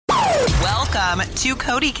Welcome to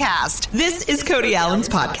Cody Cast. This is Cody Allen's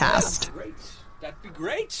podcast. That'd be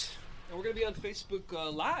great. And we're going to be on Facebook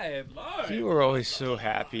live. You were always so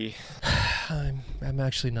happy. I'm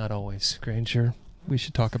actually not always, Granger. We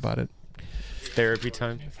should talk about it. Therapy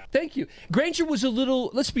time. Thank you. Granger was a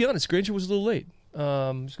little, let's be honest, Granger was a little late.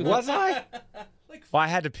 Was I? Well, I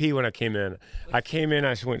had to pee when I came in.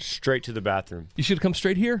 I went straight to the bathroom. You should have come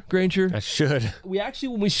straight here, Granger. I should. We actually,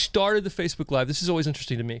 when we started the Facebook Live, this is always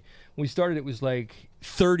interesting to me. When we started, it was like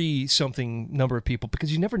 30-something number of people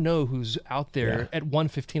because you never know who's out there at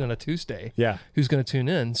 1:15 on a Tuesday. Yeah. Who's going to tune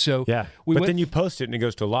in. So but then you post it and it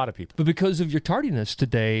goes to a lot of people. But because of your tardiness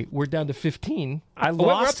today, we're down to 15.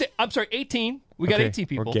 We're up to, I'm sorry, 18. We got 18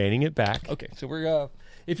 people. We're gaining it back. Okay, so we're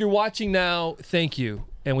if you're watching now, thank you.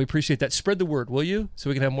 And we appreciate that. Spread the word, will you? So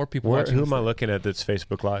we can have more people watching. Who am I looking at that's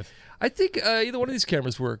Facebook Live? I think either one of these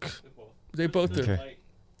cameras work. They both do.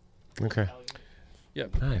 Okay. Yeah.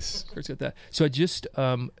 Nice. Kurt's got that. So I just,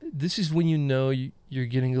 this is when you know you're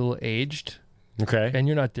getting a little aged. Okay. And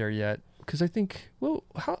you're not there yet. Because I think,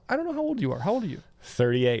 I don't know how old you are. How old are you?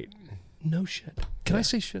 38. No shit. Can I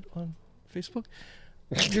say shit on Facebook?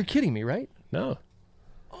 You're kidding me, right? No.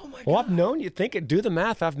 Oh my God. Well, I've known you. Do the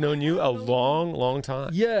math. I've known you a long, long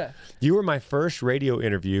time. Yeah. You were my first radio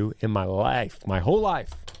interview in my life, my whole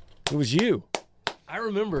life. It was you. I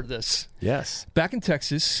remember this. Yes. Back in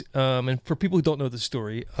Texas, and for people who don't know the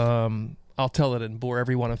story, I'll tell it and bore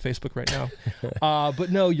everyone on Facebook right now. But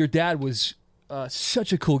no, your dad was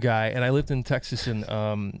such a cool guy, and I lived in Texas,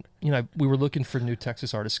 and we were looking for new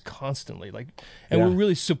Texas artists constantly, we were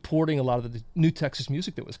really supporting a lot of the new Texas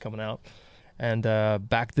music that was coming out. And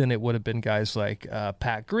back then, it would have been guys like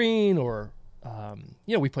Pat Green or,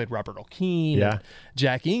 we played Robert O'Keefe, and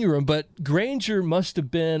Jack Ingram. But Granger must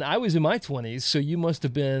have been, I was in my 20s, so you must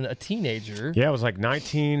have been a teenager. Yeah, it was like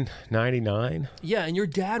 1999. Yeah, and your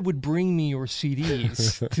dad would bring me your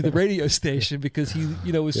CDs to the radio station because he,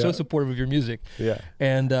 was so supportive of your music. Yeah.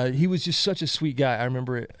 And he was just such a sweet guy. I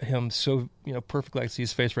remember him so, perfectly. I see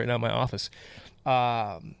his face right now in my office.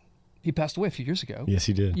 He passed away a few years ago. Yes,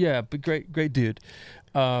 he did. Yeah, but great dude.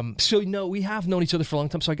 We have known each other for a long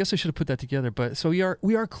time, so I guess I should have put that together. But so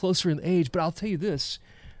we are closer in age, but I'll tell you this.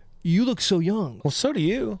 You look so young. Well, so do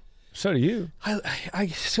you. So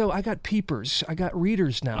I got peepers. I got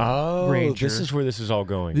readers now. Oh, Granger. This is where this is all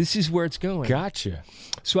going. This is where it's going. Gotcha.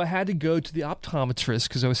 So I had to go to the optometrist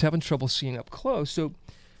because I was having trouble seeing up close. So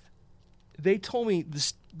they told me,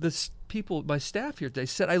 this people, my staff here, they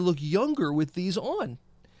said I look younger with these on.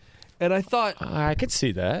 And I thought... I could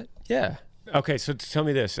see that. Yeah. Okay, so tell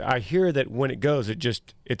me this. I hear that when it goes,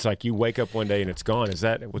 it's like you wake up one day and it's gone. Was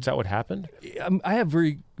that what happened? I have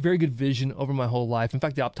very, very good vision over my whole life. In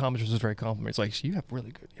fact, the optometrist was very complimentary. It's like, you have really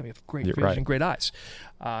good, you have great vision, great eyes.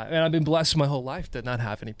 And I've been blessed my whole life to not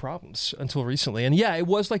have any problems until recently. And it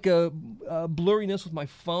was like a blurriness with my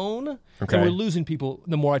phone. Okay. And we're losing people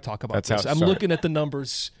the more I talk about this. I'm looking at the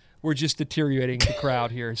numbers. We're just deteriorating the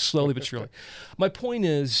crowd here, slowly but surely. My point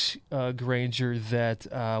is, Granger, that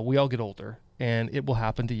we all get older, and it will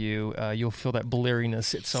happen to you. You'll feel that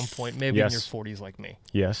blurriness at some point, maybe in your 40s like me.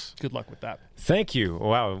 Yes. Good luck with that. Thank you.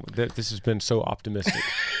 Wow, this has been so optimistic.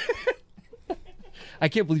 I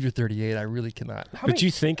can't believe you're 38. I really cannot.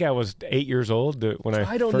 You think I was 8 years old when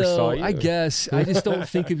I don't first know. saw you? I guess. I just don't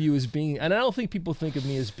think of you as being, and I don't think people think of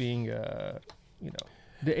me as being,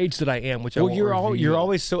 the age that I am, which you're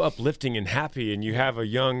always so uplifting and happy, and you have a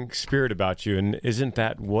young spirit about you, and isn't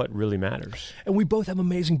that what really matters? And we both have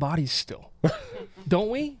amazing bodies still,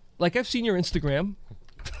 don't we? Like, I've seen your Instagram.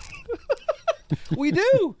 We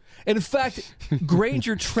do. And in fact,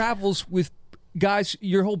 Granger travels with guys,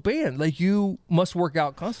 your whole band. Like, you must work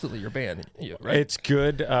out constantly, your band, right? It's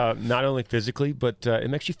good, not only physically, but it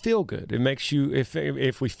makes you feel good. It makes you,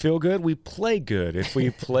 if we feel good, we play good. If we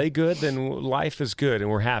play good, then life is good and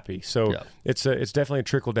we're happy. So it's definitely a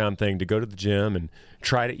trickle-down thing to go to the gym and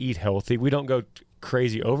try to eat healthy. We don't go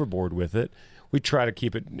crazy overboard with it. We try to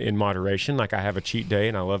keep it in moderation. Like, I have a cheat day,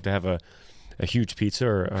 and I love to have a huge pizza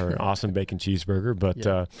or an awesome bacon cheeseburger. But,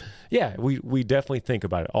 we definitely think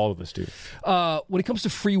about it. All of us do. When it comes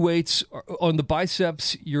to free weights, on the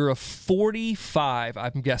biceps, you're a 45,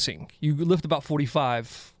 I'm guessing. You lift about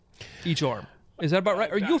 45 each arm. Is that about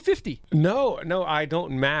right? Are you a 50? No, I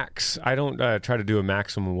don't max. I don't try to do a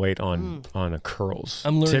maximum weight on a curls.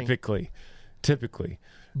 I'm learning. Typically.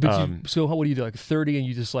 But what do you do? Like 30, and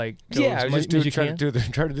you just like go as much as you try can? to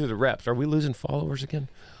do the reps. Are we losing followers again?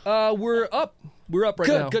 We're up. We're up right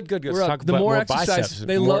now. Good. We're up. The more exercise, biceps.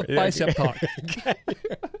 They love bicep talk.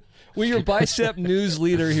 We're your bicep news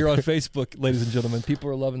leader here on Facebook, ladies and gentlemen. People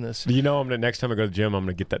are loving this. Next time I go to the gym, I'm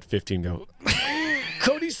going to get that 50 and go.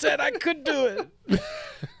 Cody said I could do it.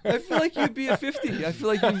 I feel like you'd be a 50. I feel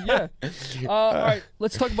like yeah. All right,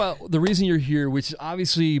 let's talk about the reason you're here, which is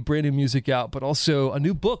obviously brand new music out, but also a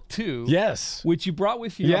new book too. Yes. Which you brought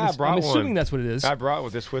with you. Yeah, I brought I'm assuming one. that's what it is. I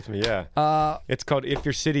brought this with me, yeah. It's called If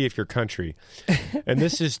Your City, If Your Country. And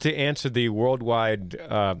this is to answer the worldwide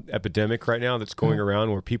epidemic right now that's going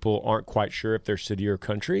around where people aren't quite sure if they're city or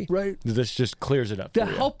country. Right. This just clears it up To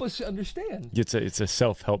for you. help us understand. It's a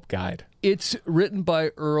self-help guide. It's written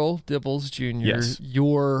by Earl Dibbles Jr. Yes.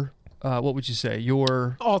 Your, what would you say?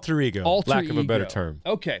 Your Alter ego, lack of a better term.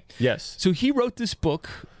 Okay. Yes. So he wrote this book.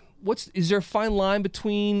 Is there a fine line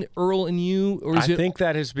between Earl and you, or is I think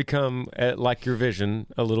that has become, like your vision,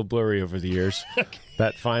 a little blurry over the years. Okay.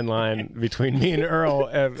 That fine line between me and Earl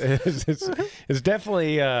is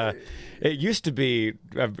definitely. It used to be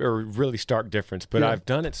a really stark difference, but I've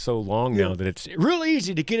done it so long now that it's really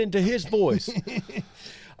easy to get into his voice.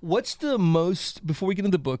 What's the most, before we get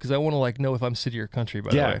into the book, because I want to know if I'm city or country, by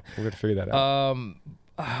the way. Yeah, we're going to figure that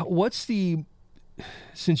out. What's the,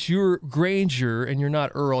 since you're Granger and you're not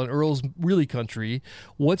Earl, and Earl's really country,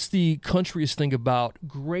 what's the countryest thing about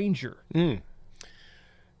Granger? You're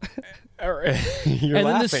and then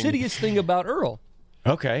laughing. the cityest thing about Earl.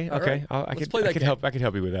 Okay. Right. I could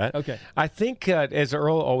help you with that. Okay. I think, as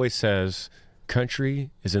Earl always says, country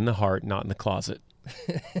is in the heart, not in the closet.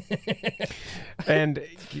 And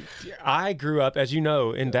I grew up, as you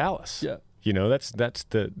know, in Dallas. Yeah. You know, that's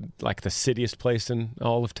the citiest place in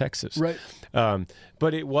all of Texas. Right.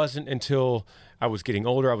 But it wasn't until I was getting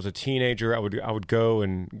older, I was a teenager, I would go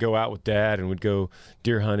out with Dad and would go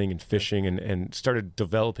deer hunting and fishing and started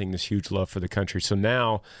developing this huge love for the country. So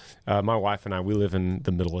now my wife and I, we live in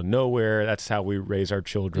the middle of nowhere. That's how we raise our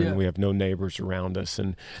children. Yeah. We have no neighbors around us.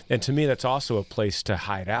 And to me, that's also a place to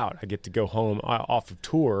hide out. I get to go home off of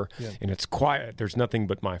tour and it's quiet. There's nothing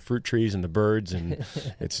but my fruit trees and the birds. And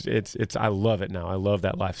it's I love it now. I love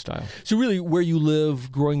that lifestyle. So really where you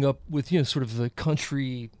live growing up with, sort of the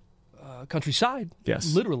countryside,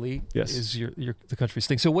 yes, literally, yes, is the country's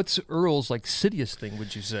thing. So what's Earl's cityest thing,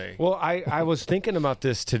 would you say? Well, I was thinking about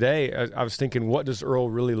this today. I was thinking, what does Earl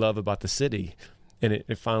really love about the city? And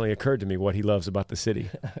it finally occurred to me what he loves about the city.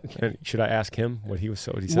 Okay. And should I ask him what he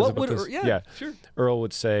says about this? Yeah, sure. Earl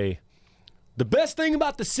would say, the best thing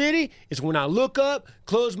about the city is when I look up,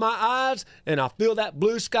 close my eyes, and I feel that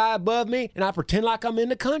blue sky above me, and I pretend like I'm in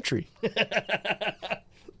the country.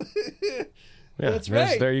 Yeah, that's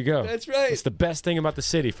right. There you go. That's right. It's the best thing about the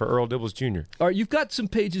city for Earl Dibbles Jr. All right, you've got some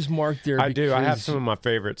pages marked there. I do. I have some of my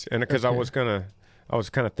favorites, and because I was kind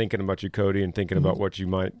of thinking about you, Cody, and thinking about what you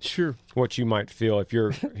might feel if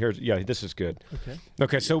you're here. Yeah, this is good.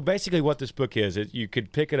 Okay. So basically, what this book is, you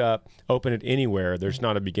could pick it up, open it anywhere. There's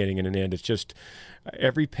not a beginning and an end. It's just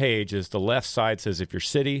every page is the left side says if you're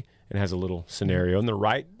city and has a little scenario, and the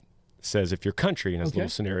right says if you're country and has a little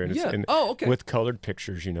scenario and with colored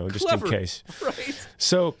pictures, just Clever. in case. Right.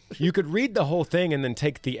 So you could read the whole thing and then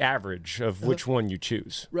take the average of which one you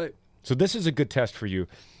choose. Right. So this is a good test for you.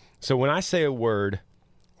 So when I say a word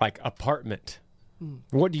like apartment,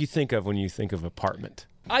 what do you think of when you think of apartment?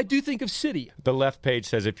 I do think of city. The left page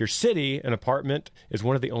says if you're city, an apartment is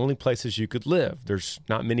one of the only places you could live. There's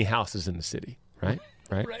not many houses in the city, right?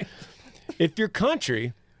 Right. If you're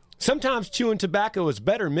country, sometimes chewing tobacco is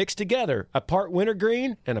better mixed together. A part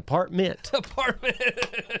wintergreen and a part mint. Apartment.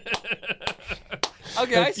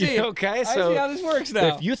 Okay, I see. Okay, so I see how this works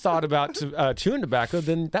now. If you thought about chewing tobacco,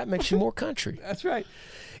 then that makes you more country. That's right.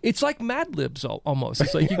 It's like Mad Libs almost.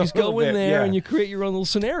 It's like you just go in there and you create your own little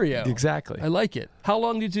scenario. Exactly. I like it. How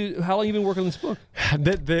long you been working on this book?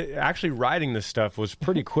 Actually writing this stuff was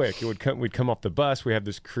pretty quick. We'd come off the bus. We have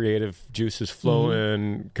this creative juices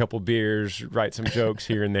flowing, couple beers, write some jokes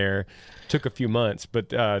here and there. Took a few months,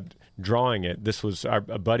 but drawing it, this was a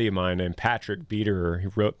buddy of mine named Patrick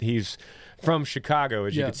Biederer. He's from Chicago,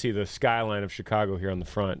 as you can see the skyline of Chicago here on the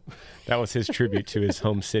front. That was his tribute to his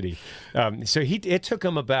home city. So it took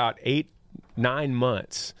him about 8-9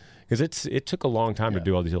 months because it took a long time to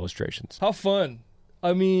do all these illustrations. How fun!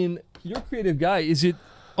 I mean, you're a creative guy. Is it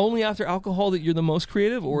only after alcohol that you're the most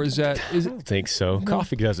creative, or is it? I don't think so. No.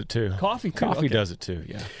 Coffee does it too. Coffee does it too.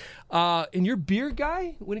 Yeah. And you're a beer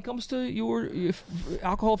guy when it comes to your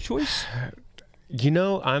alcohol of choice?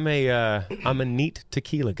 I'm a neat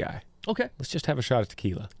tequila guy. Okay. Let's just have a shot of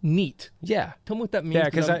tequila. Neat. Yeah. Tell me what that means. Yeah,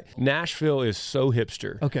 because Nashville is so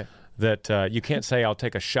hipster. Okay. that you can't say, I'll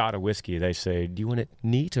take a shot of whiskey. They say, do you want it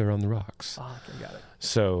neat or on the rocks? Oh, okay, got it.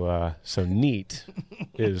 So neat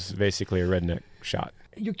is basically a redneck shot.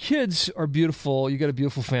 Your kids are beautiful. You got a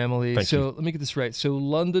beautiful family. Thank you. Let me get this right. So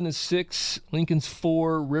London is 6, Lincoln's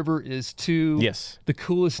 4, River is 2. Yes. The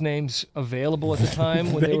coolest names available at the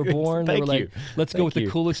time when they were born. They were like, let's go with the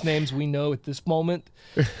coolest names we know at this moment.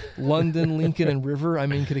 London, Lincoln, and River. I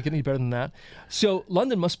mean, could it get any better than that? So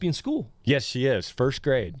London must be in school. Yes, she is. First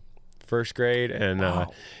grade. And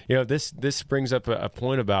Wow. this brings up a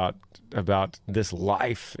point about this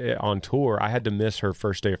life on tour. I had to miss her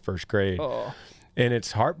first day of first grade. Oh. And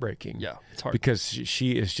it's heartbreaking. Yeah, it's hard. Because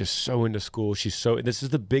she is just so into school. This is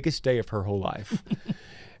the biggest day of her whole life.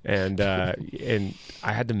 and I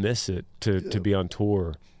had to miss it to be on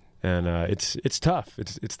tour. And it's tough.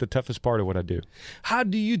 It's the toughest part of what I do. How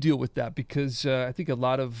do you deal with that? Because I think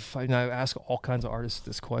I ask all kinds of artists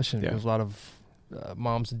this question. Yeah. There's a lot of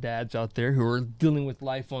moms and dads out there who are dealing with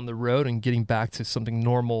life on the road and getting back to something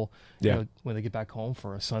normal when they get back home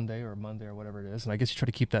for a Sunday or a Monday or whatever it is. And I guess you try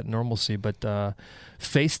to keep that normalcy, but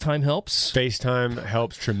FaceTime helps? FaceTime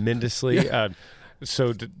helps tremendously.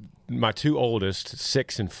 My two oldest,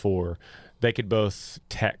 6 and 4, they could both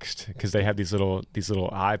text because they have these little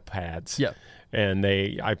iPads. Yeah. And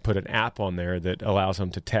I put an app on there that allows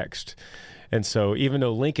them to text. And so even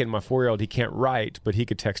though Lincoln, my 4-year-old, he can't write, but he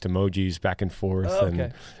could text emojis back and forth. Oh,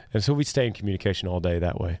 okay. And so we stay in communication all day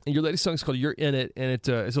that way. And your latest song is called You're In It, and it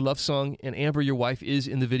is a love song, and Amber, your wife, is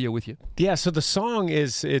in the video with you. Yeah, so the song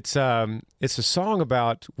it's a song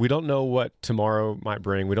about we don't know what tomorrow might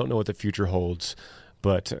bring. We don't know what the future holds.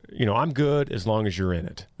 But, I'm good as long as you're in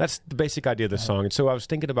it. That's the basic idea of the song. And so I was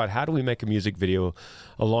thinking about how do we make a music video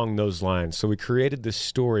along those lines. So we created this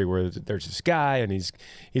story where there's this guy and he's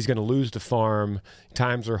going to lose the farm.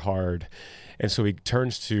 Times are hard. And so he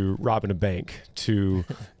turns to robbing a bank to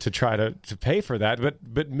try to pay for that.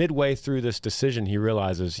 But midway through this decision, he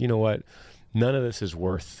realizes, you know what? None of this is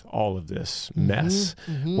worth all of this mess.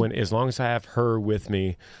 When as long as I have her with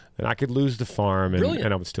me, then I could lose the farm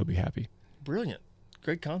and I would still be happy. Brilliant.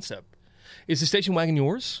 Great concept. Is the station wagon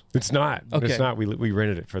yours? It's not. Okay. It's not. We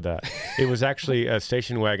rented it for that. It was actually a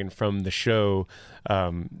station wagon from the show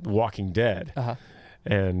Walking Dead. Uh-huh.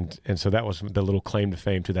 And so that was the little claim to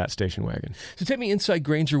fame to that station wagon. So take me inside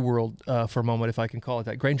Granger world for a moment, if I can call it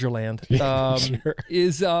that. Granger land. Sure.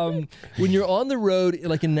 Is when you're on the road,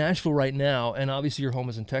 like in Nashville right now, and obviously your home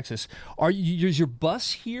is in Texas, is your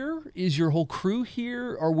bus here? Is your whole crew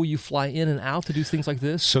here? Or will you fly in and out to do things like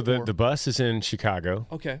this? So the bus is in Chicago.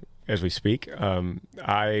 Okay. As we speak.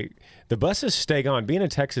 The buses stay on. Being in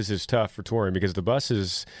Texas is tough for touring because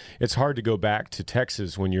it's hard to go back to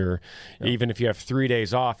Texas when even if you have 3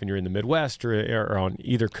 days off and you're in the Midwest or on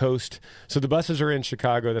either coast. So the buses are in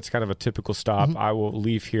Chicago. That's kind of a typical stop. I will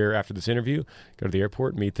leave here after this interview, go to the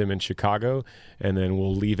airport, meet them in Chicago, and then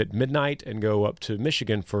we'll leave at midnight and go up to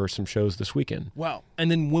Michigan for some shows this weekend. Wow.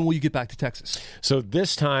 And then when will you get back to Texas? So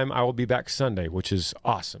this time I will be back Sunday, which is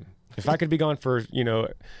awesome. If I could be gone for,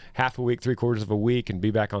 half a week, 3/4 of a week and be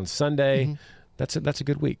back on Sunday, that's a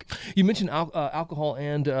good week. You mentioned alcohol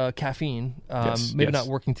and caffeine, maybe not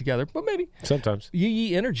working together, but maybe. Sometimes.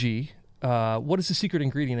 Yee Energy, what is the secret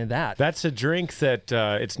ingredient in that? That's a drink that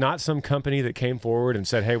it's not some company that came forward and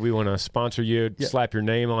said, hey, we want to sponsor you, slap your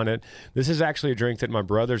name on it. This is actually a drink that my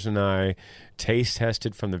brothers and I taste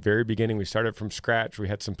tested from the very beginning. We started from scratch. We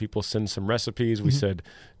had some people send some recipes. We said,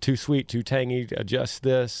 too sweet, too tangy, adjust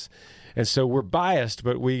this. And so we're biased,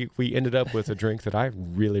 but we ended up with a drink that I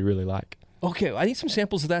really, really like. Okay, I need some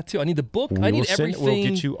samples of that too. I need the book. I need everything. We'll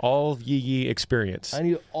get you all Yee experience. I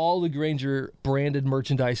need all the Granger branded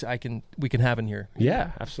merchandise we can have in here.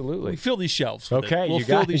 Yeah, absolutely. We fill these shelves. Okay, we'll you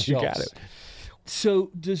fill got these it. You shelves. got it. So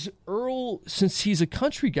does Earl, since he's a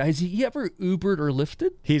country guy, has he ever Ubered or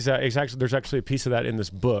Lyfted? There's actually a piece of that in this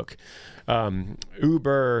book.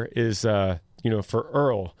 Uber is, for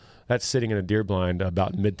Earl, that's sitting in a deer blind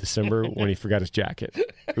about mid-December when he forgot his jacket.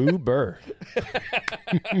 Uber.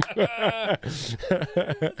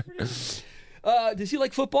 Does he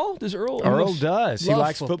like football? Does Earl? Earl does. He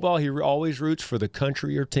likes football. He always roots for the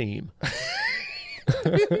country or team.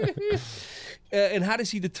 And how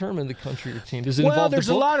does he determine the country or team? Does it involve there's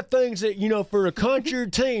a lot of things that, for a country or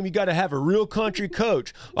team, you got to have a real country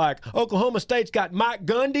coach. Like Oklahoma State's got Mike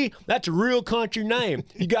Gundy. That's a real country name.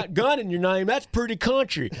 You got Gun in your name. That's pretty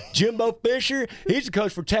country. Jimbo Fisher, he's the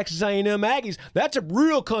coach for Texas A&M Aggies. That's a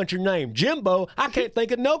real country name. Jimbo, I can't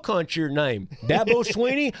think of no country name. Dabo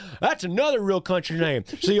Sweeney, that's another real country name.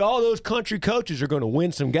 See, all those country coaches are going to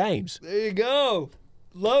win some games. There you go.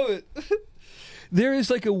 Love it. There is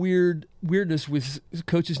like a weirdness with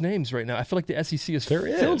coaches' names right now. I feel like the SEC is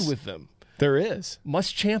filled with them. There is.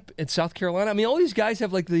 Muschamp in South Carolina. I mean, all these guys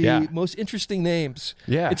have like the most interesting names.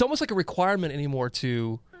 Yeah. It's almost like a requirement anymore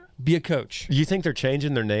to be a coach. You think they're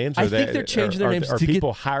changing their names? I think they're changing their names. Are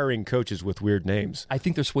people hiring coaches with weird names? I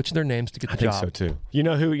think they're switching their names to get the job. I think so too. You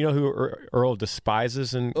know who Earl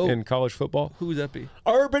despises in college football? Who would that be?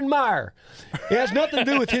 Urban Meyer. It has nothing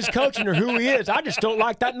to do with his coaching or who he is. I just don't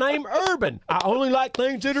like that name, Urban. I only like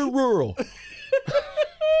things that are rural.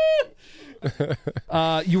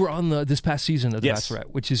 You were on this past season of The Bachelorette,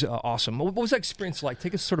 which is awesome. What was that experience like?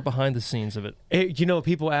 Take us sort of behind the scenes of it.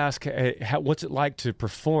 People ask, what's it like to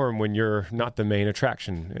perform when you're not the main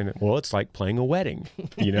attraction? And it's like playing a wedding,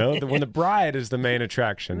 when the bride is the main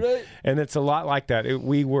attraction. Right. And it's a lot like that.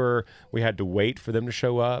 We had to wait for them to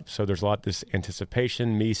show up. So there's a lot of this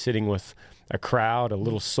anticipation, me sitting with a crowd, a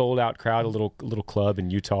little sold out crowd, a little club in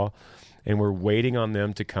Utah. And we're waiting on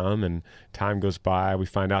them to come, and time goes by. We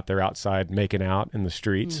find out they're outside making out in the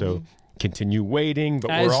street, so continue waiting,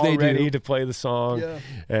 but we're all ready to play the song. Yeah.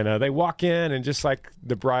 And they walk in, and just like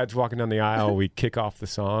the bride's walking down the aisle, we kick off the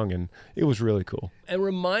song, and it was really cool. And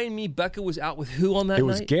remind me, Becca was out with who on that night? It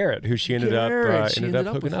was Garrett, who she ended up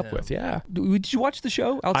hooking up with. Yeah. Did you watch the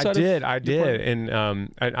show? I did. And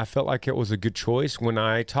I felt like it was a good choice. When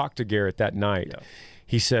I talked to Garrett that night,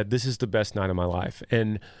 he said, "This is the best night of my life."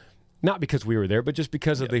 And not because we were there, but just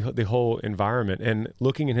because of the whole environment. And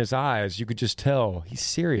looking in his eyes, you could just tell he's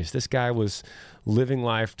serious. This guy was living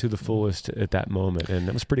life to the fullest at that moment, and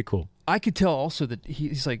that was pretty cool. I could tell also that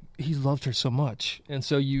he loved her so much, and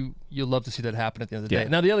so you'll love to see that happen at the end of the day.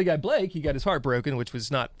 Now the other guy, Blake, he got his heart broken, which was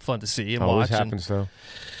not fun to see and Always watch. Happens though.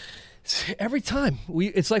 Every time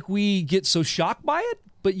it's like we get so shocked by it,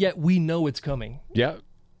 but yet we know it's coming. Yeah,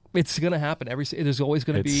 it's going to happen. There's always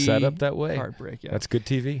going to be set up that way. Heartbreak. Yeah, that's good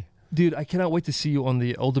TV. Dude, I cannot wait to see you on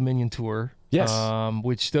the Old Dominion tour. Yes.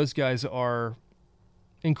 Which those guys are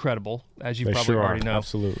incredible, as you probably already know.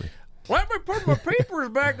 Absolutely. Let me put my papers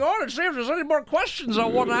back on and see if there's any more questions I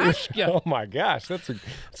want to ask you. Oh, my gosh. That's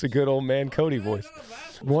a good old man Cody voice.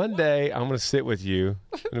 One day, I'm going to sit with you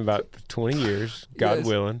in about 20 years, God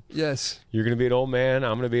willing. Yes. You're going to be an old man.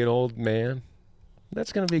 I'm going to be an old man.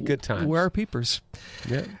 That's going to be a good time. Where are peepers?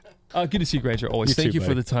 Yeah. Good to see you, Granger, always. Thank you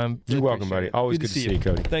for the time. You're welcome, buddy. Always good to see you,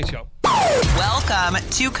 Cody. Thanks, y'all. Welcome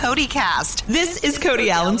to Cody Cast. This is Cody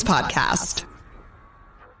Allen's podcast.